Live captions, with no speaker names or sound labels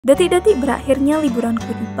Detik-detik berakhirnya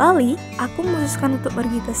liburanku di Bali, aku memutuskan untuk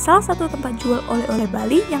pergi ke salah satu tempat jual oleh-oleh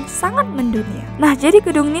Bali yang sangat mendunia. Nah, jadi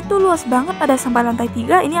gedung ini tuh luas banget, ada sampai lantai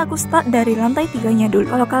 3. Ini aku start dari lantai 3-nya dulu.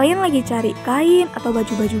 Kalau kalian lagi cari kain atau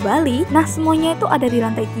baju-baju Bali, nah semuanya itu ada di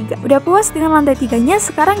lantai 3. Udah puas dengan lantai 3-nya,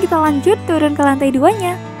 sekarang kita lanjut turun ke lantai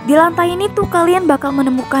 2-nya. Di lantai ini tuh kalian bakal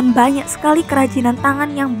menemukan banyak sekali kerajinan tangan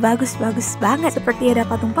yang bagus-bagus banget. Seperti ada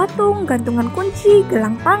patung-patung, gantungan kunci,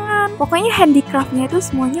 gelang tangan. Pokoknya handicraftnya itu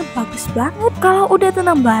semuanya bagus banget. Kalau udah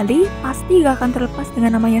tentang Bali, pasti gak akan terlepas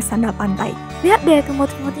dengan namanya sandal pantai. Lihat deh, tuh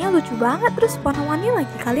motif-motifnya lucu banget. Terus warna-warni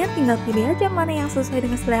lagi, kalian tinggal pilih aja mana yang sesuai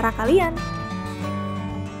dengan selera kalian.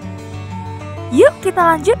 Yuk kita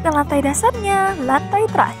lanjut ke lantai dasarnya, lantai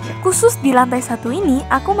terakhir. Khusus di lantai 1 ini,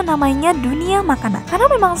 aku menamainya dunia makanan. Karena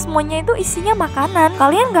memang semuanya itu isinya makanan.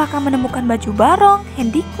 Kalian gak akan menemukan baju barong,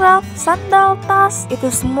 handicraft, sandal, tas. Itu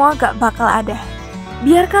semua gak bakal ada.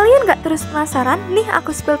 Biar kalian gak terus penasaran, nih aku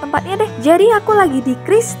spill tempatnya deh. Jadi aku lagi di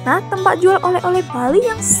Krisna, tempat jual oleh-oleh Bali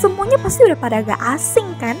yang semuanya pasti udah pada gak asing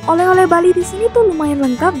kan? Oleh-oleh Bali di sini tuh lumayan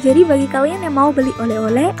lengkap. Jadi bagi kalian yang mau beli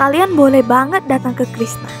oleh-oleh, kalian boleh banget datang ke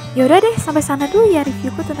Krisna. Yaudah deh, sampai sana dulu ya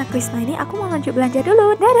reviewku tentang Krisna ini. Aku mau lanjut belanja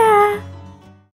dulu. Dadah!